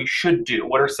we should do?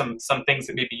 What are some things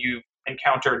that maybe you've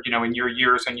encountered, in your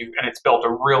years and it's built a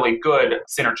really good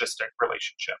synergistic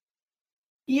relationship?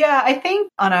 Yeah, I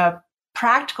think on a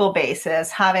practical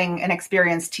basis, having an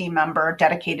experienced team member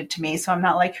dedicated to me. So I'm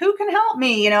not like, who can help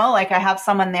me? Like I have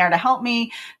someone there to help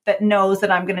me that knows that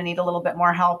I'm going to need a little bit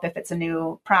more help if it's a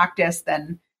new practice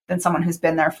than someone who's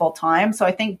been there full time. So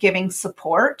I think giving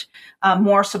support,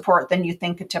 more support than you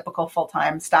think a typical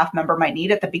full-time staff member might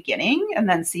need at the beginning, and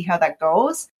then see how that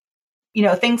goes.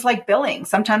 Things like billing.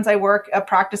 Sometimes I work at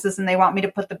practices and they want me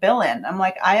to put the bill in. I'm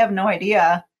like, I have no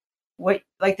idea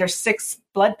there's 6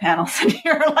 blood panels in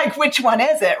here. Like, which one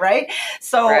is it? Right.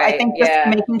 So I think just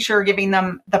making sure, giving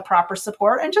them the proper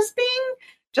support and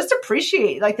just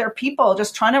appreciate, like, they're people,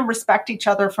 just trying to respect each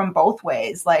other from both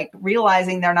ways, like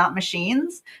realizing they're not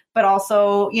machines, but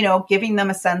also, giving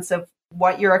them a sense of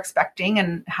what you're expecting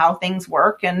and how things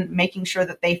work, and making sure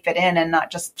that they fit in and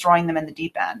not just throwing them in the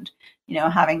deep end,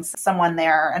 having someone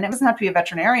there. And it doesn't have to be a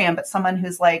veterinarian, but someone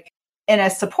who's like, in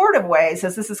a supportive way,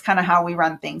 says, this is kind of how we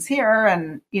run things here.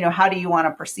 And, how do you want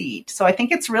to proceed? So I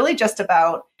think it's really just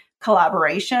about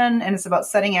collaboration, and it's about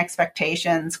setting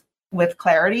expectations, with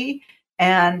clarity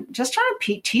and just trying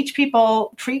to teach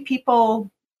people, treat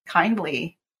people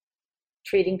kindly.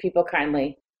 Treating people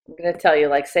kindly. I'm going to tell you,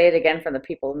 like, say it again from the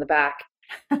people in the back.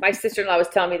 My sister-in-law was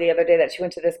telling me the other day that she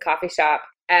went to this coffee shop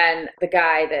and the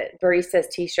guy, that barista's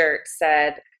t-shirt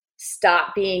said,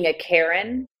 "Stop being a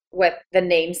Karen," with the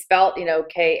name spelt,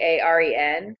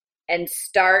 Karen, and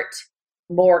start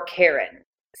more Karen,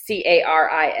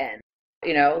 Carin,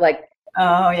 like,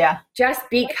 oh yeah, just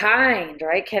be kind,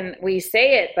 right? Can we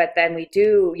say it, but then we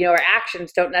do, our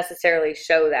actions don't necessarily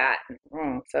show that.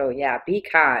 So yeah, be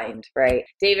kind, right?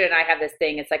 David and I have this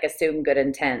thing, it's like assume good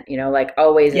intent, like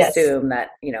always yes. Assume that,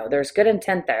 there's good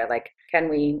intent there. Like, can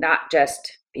we not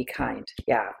just be kind?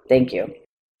 Yeah, thank you.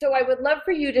 So I would love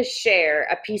for you to share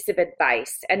a piece of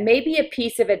advice, and maybe a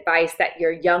piece of advice that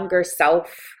your younger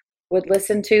self would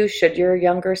listen to, should your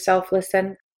younger self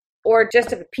listen, or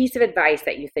just a piece of advice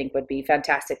that you think would be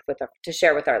fantastic to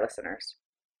share with our listeners.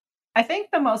 I think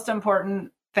the most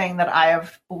important thing that I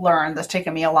have learned, that's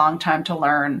taken me a long time to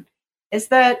learn, is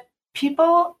that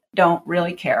people don't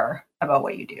really care about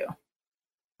what you do.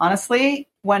 Honestly,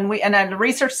 and the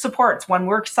research supports, when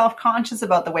we're self-conscious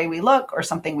about the way we look or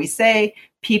something we say,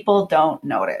 people don't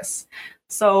notice.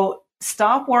 So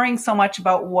stop worrying so much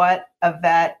about what a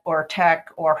vet or tech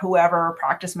or whoever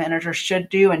practice manager should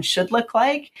do and should look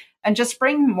like, and just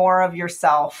bring more of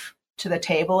yourself to the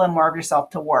table and more of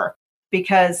yourself to work.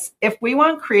 Because if we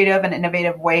want creative and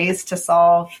innovative ways to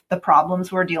solve the problems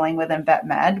we're dealing with in vet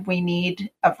med, we need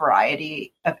a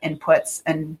variety of inputs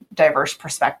and diverse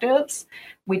perspectives.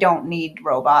 We don't need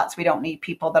robots. We don't need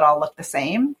people that all look the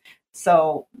same.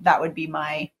 So that would be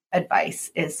my advice,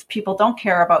 is people don't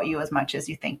care about you as much as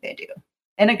you think they do,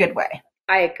 in a good way.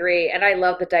 I agree. And I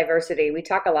love the diversity. We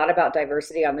talk a lot about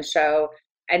diversity on the show,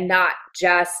 and not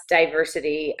just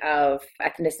diversity of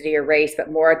ethnicity or race, but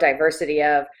more diversity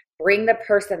of bring the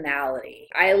personality.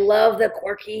 I love the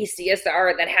quirky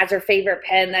CSR that has her favorite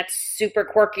pen that's super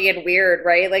quirky and weird,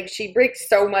 right? Like, she brings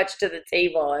so much to the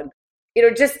table, and,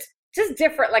 just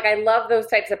different. Like, I love those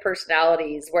types of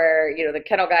personalities where, the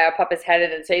kennel guy will pop his head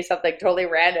in and say something totally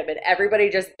random and everybody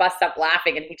just busts up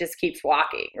laughing and he just keeps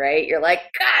walking, right? You're like,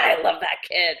 God, I love that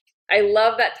kid. I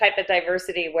love that type of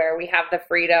diversity where we have the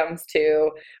freedoms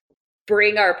to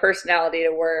bring our personality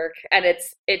to work, and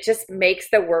it just makes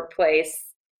the workplace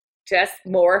just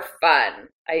more fun.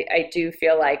 I do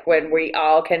feel like when we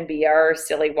all can be our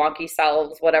silly wonky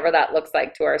selves, whatever that looks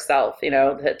like to ourselves,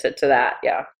 to that.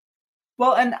 Yeah.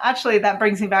 Well, and actually that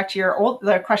brings me back to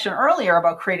the question earlier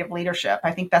about creative leadership.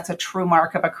 I think that's a true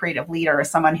mark of a creative leader, is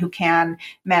someone who can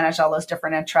manage all those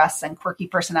different interests and quirky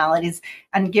personalities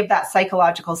and give that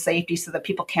psychological safety so that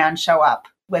people can show up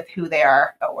with who they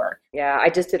are at work. Yeah, I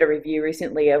just did a review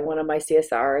recently of one of my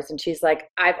CSRs, and she's like,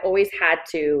 I've always had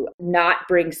to not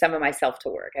bring some of myself to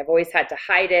work. I've always had to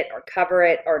hide it or cover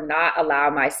it or not allow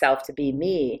myself to be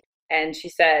me. And she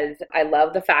says, I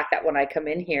love the fact that when I come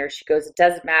in here, she goes, it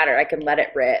doesn't matter. I can let it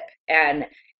rip. And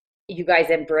you guys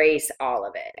embrace all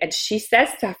of it. And she says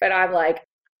stuff, and I'm like,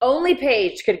 only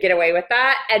Paige could get away with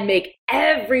that and make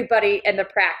everybody in the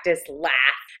practice laugh.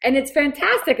 And it's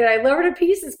fantastic. And I love her to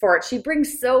pieces for it. She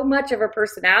brings so much of her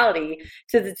personality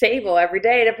to the table every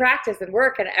day to practice and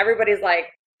work. And everybody's like,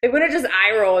 they wouldn't just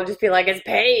eye roll and just be like, it's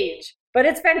Paige. But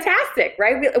it's fantastic,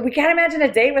 right? We can't imagine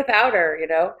a day without her,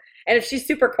 And if she's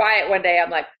super quiet one day, I'm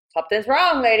like, something's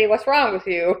wrong, lady. What's wrong with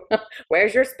you?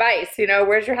 Where's your spice?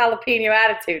 Where's your jalapeno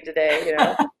attitude today?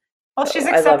 Well, she's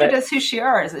accepted as who she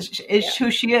is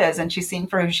who she is, and she's seen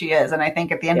for who she is. And I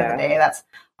think at the end of the day, that's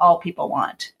all people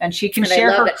want. And she can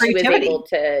share her creativity.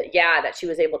 That she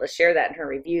was able to share that in her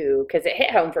review, because it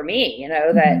hit home for me,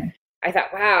 that I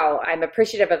thought, wow, I'm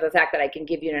appreciative of the fact that I can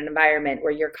give you an environment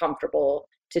where you're comfortable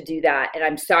to do that. And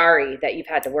I'm sorry that you've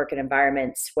had to work in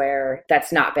environments where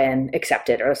that's not been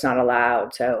accepted or it's not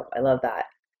allowed. So I love that.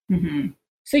 Mm-hmm.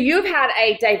 So you've had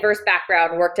a diverse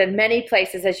background, worked in many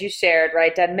places, as you shared,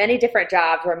 right? Done many different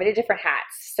jobs, wore many different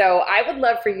hats. So I would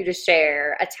love for you to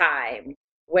share a time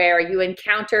where you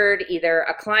encountered either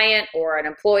a client or an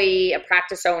employee, a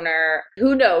practice owner,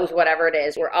 who knows, whatever it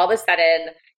is, where all of a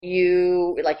sudden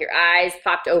you, like, your eyes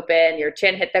popped open, your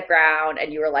chin hit the ground,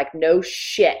 and you were like, no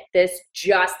shit, this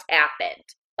just happened.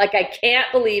 Like, I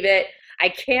can't believe it. I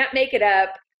can't make it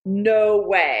up. No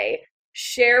way.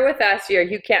 Share with us your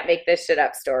you can't make this shit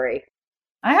up story.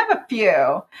 I have a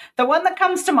few. The one that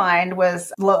comes to mind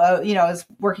was, was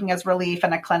working as relief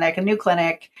in a new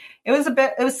clinic. It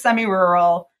was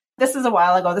semi-rural. This is a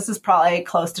while ago. This is probably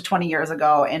close to 20 years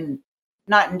ago, and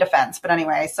not in defense, but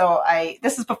anyway. So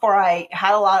this is before I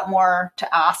had a lot more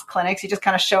to ask clinics. You just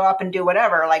kind of show up and do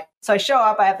whatever. So I show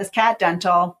up, I have this cat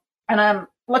dental, and I'm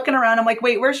looking around. I'm like,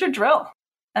 wait, where's your drill?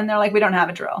 And they're like, we don't have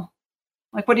a drill.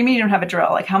 I'm like, what do you mean you don't have a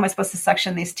drill? Like, how am I supposed to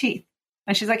section these teeth?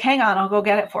 And she's like, hang on, I'll go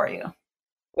get it for you.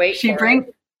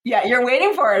 Yeah, you're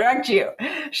waiting for it, aren't you?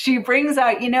 She brings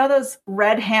out, those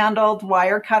red-handled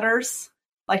wire cutters,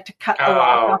 like to cut the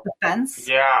rock off the fence?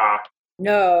 Yeah.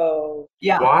 No.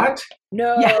 Yeah. What?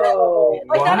 No. Yeah.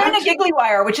 Like not even a giggly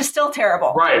wire, which is still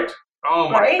terrible. Right. Oh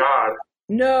my God.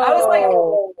 No. I was like,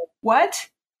 what?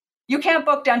 You can't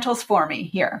book dentals for me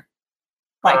here.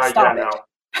 Like, stop it. No.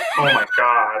 Oh my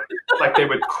God. Like they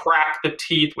would crack the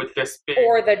teeth with this big.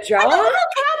 Or the jaw? A little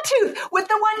cat tooth. With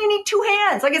the one you need 2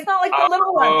 hands. Like it's not like the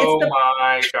little one. It's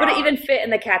my God. Would it even fit in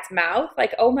the cat's mouth?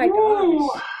 Like, oh my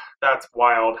gosh. That's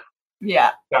wild.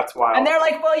 Yeah. That's wild. And they're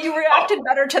like, well, you reacted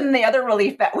better to than the other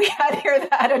relief that we had here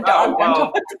that had a dog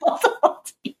dental with multiple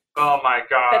teeth. Oh my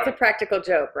God. That's a practical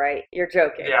joke, right? You're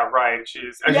joking. Yeah, right.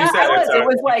 Jeez. As yeah, you said, it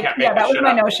was like, yeah, that was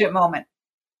my no shit moment.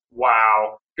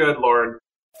 Wow. Good Lord.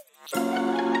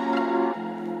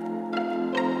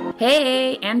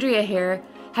 Hey, Andrea here.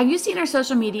 Have you seen our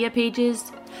social media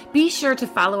pages? Be sure to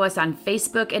follow us on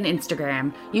Facebook and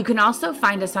Instagram. You can also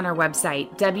find us on our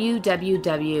website,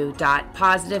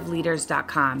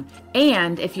 www.positiveleaders.com.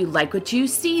 And if you like what you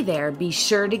see there, be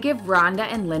sure to give Rhonda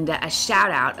and Linda a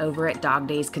shout out over at Dog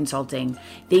Days Consulting.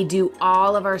 They do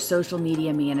all of our social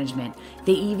media management.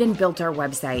 They even built our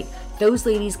website. Those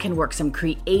ladies can work some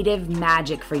creative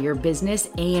magic for your business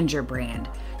and your brand.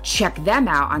 Check them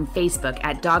out on Facebook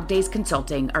at Dog Days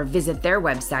Consulting or visit their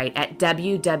website at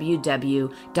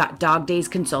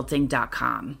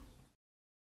www.dogdaysconsulting.com.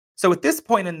 So at this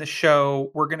point in the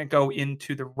show, we're going to go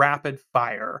into the rapid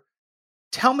fire.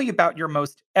 Tell me about your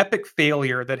most epic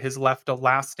failure that has left a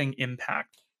lasting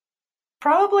impact.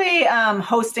 Probably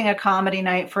hosting a comedy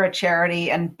night for a charity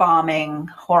and bombing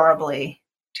horribly.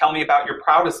 Tell me about your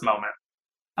proudest moment.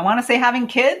 I want to say having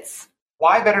kids.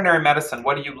 Why veterinary medicine?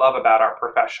 What do you love about our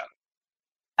profession?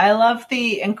 I love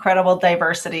the incredible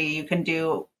diversity. You can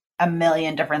do a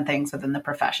million different things within the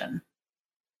profession.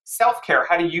 Self-care,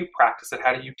 how do you practice it?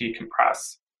 How do you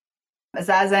decompress?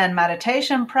 Zazen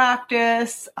meditation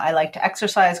practice. I like to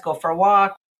exercise, go for a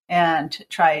walk, and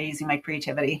try using my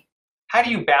creativity. How do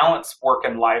you balance work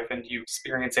and life, and do you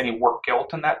experience any work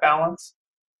guilt in that balance?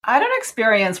 I don't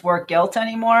experience work guilt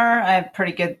anymore. I have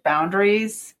pretty good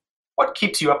boundaries. What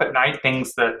keeps you up at night?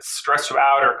 Things that stress you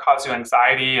out or cause you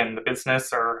anxiety in the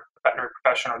business or the veterinary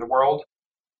profession or the world?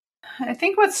 I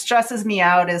think what stresses me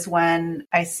out is when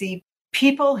I see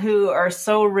people who are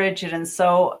so rigid and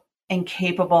so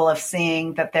incapable of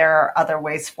seeing that there are other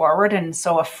ways forward and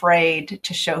so afraid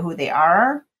to show who they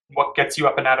are. What gets you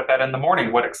up and out of bed in the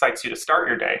morning? What excites you to start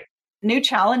your day? New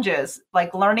challenges,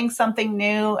 like learning something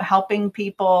new, helping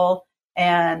people,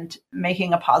 and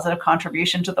making a positive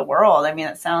contribution to the world. I mean,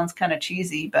 it sounds kind of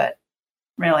cheesy, but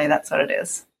really that's what it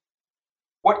is.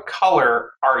 What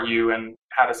color are you and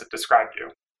how does it describe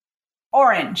you?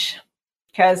 Orange,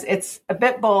 because it's a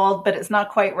bit bold, but it's not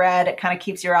quite red. It kind of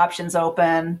keeps your options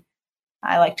open.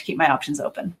 I like to keep my options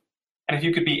open. And if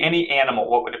you could be any animal,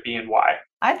 what would it be and why?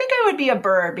 I think I would be a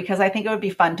bird because I think it would be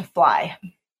fun to fly.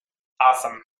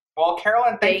 Awesome. Well,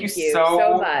 Carolyn, thank you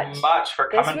so much for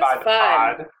coming by the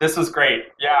pod. This was great.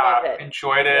 Yeah,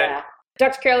 enjoyed it. Yeah.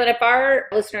 Dr. Carolyn, if our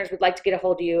listeners would like to get a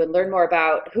hold of you and learn more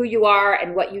about who you are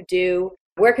and what you do,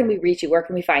 where can we reach you? Where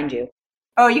can we find you?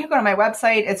 Oh, you can go to my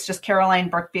website. It's just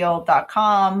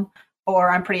carolinebrookfield.com,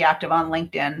 or I'm pretty active on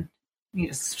LinkedIn. You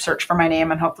just search for my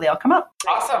name and hopefully I'll come up.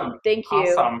 Awesome. Thank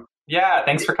you. Awesome. Yeah,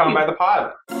 thanks for coming by the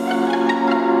pod.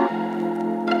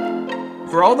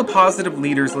 For all the positive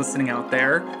leaders listening out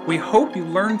there, we hope you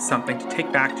learned something to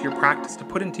take back to your practice to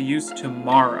put into use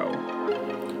tomorrow.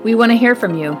 We want to hear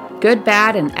from you, good,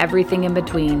 bad, and everything in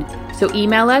between. So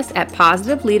email us at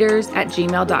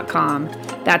positiveleaders@gmail.com.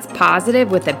 That's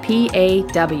positive with a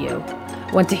P-A-W.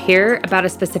 Want to hear about a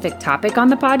specific topic on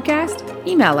the podcast?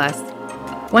 Email us.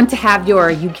 Want to have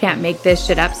your You Can't Make This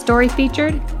Shit Up story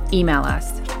featured? Email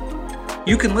us.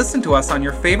 You can listen to us on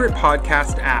your favorite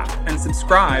podcast app and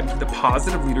subscribe to the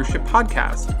Positive Leadership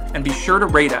Podcast. And be sure to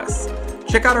rate us.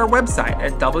 Check out our website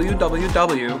at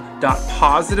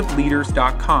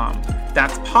www.positiveleaders.com.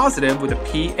 That's positive with a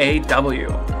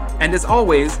P-A-W. And as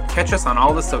always, catch us on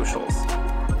all the socials.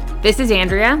 This is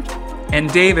Andrea.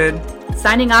 And David.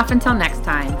 Signing off until next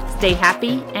time. Stay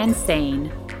happy and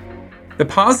sane. The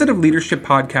Positive Leadership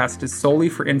Podcast is solely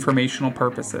for informational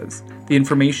purposes. The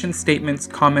information, statements,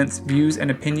 comments, views, and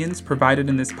opinions provided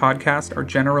in this podcast are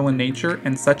general in nature,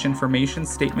 and such information,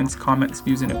 statements, comments,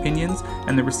 views, and opinions,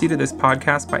 and the receipt of this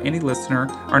podcast by any listener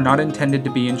are not intended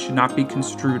to be and should not be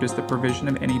construed as the provision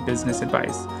of any business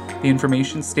advice. The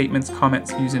information, statements,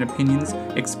 comments, views, and opinions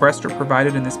expressed or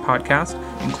provided in this podcast,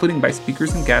 including by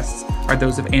speakers and guests, are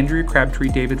those of Andrea Crabtree,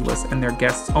 David Liss, and their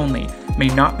guests only, may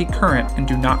not be current, and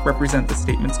do not represent the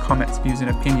statements, comments, views, and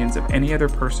opinions of any other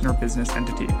person or business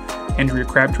entity. Andrea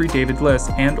Crabtree, David Liss,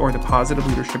 and or the Positive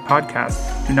Leadership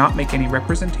Podcast do not make any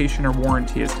representation or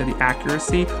warranty as to the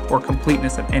accuracy or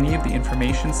completeness of any of the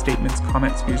information, statements,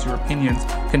 comments, views, or opinions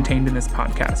contained in this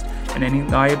podcast, and any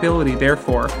liability,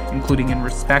 therefore, including in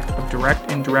respect of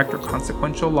direct, indirect, or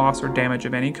consequential loss or damage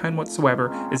of any kind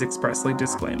whatsoever, is expressly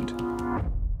disclaimed.